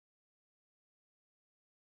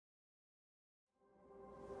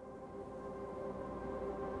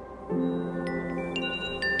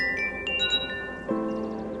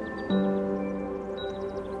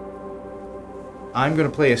I'm going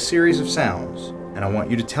to play a series of sounds, and I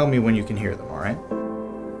want you to tell me when you can hear them, all right?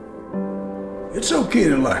 It's okay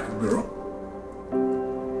to like a girl,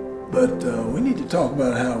 but we need to talk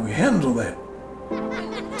about how we handle that.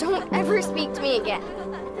 Don't ever speak to me again.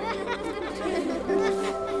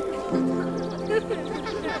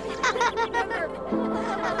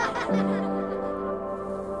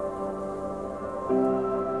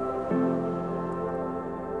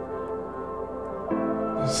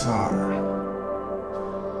 Bizarre.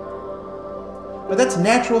 But that's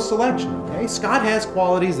natural selection, okay? Scott has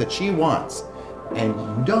qualities that she wants, and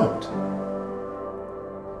you don't.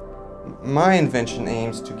 My invention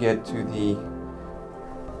aims to get to the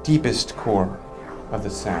deepest core of the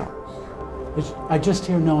sound. I just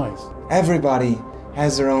hear noise. Everybody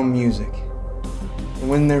has their own music. And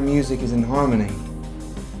when their music is in harmony,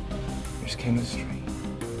 there's chemistry.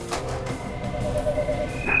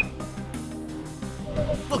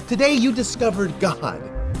 Look, today you discovered God.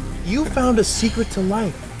 You found a secret to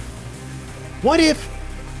life. What if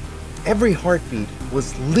every heartbeat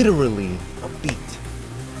was literally a beat?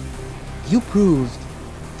 You proved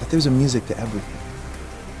that there's a music to everything.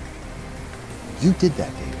 You did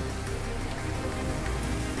that, David.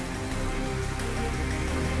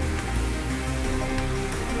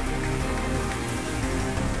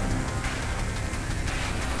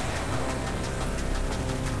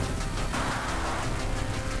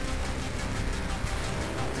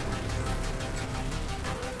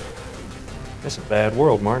 It's a bad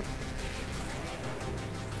world, Mark.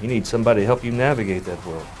 You need somebody to help you navigate that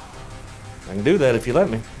world. I can do that if you let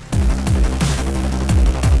me.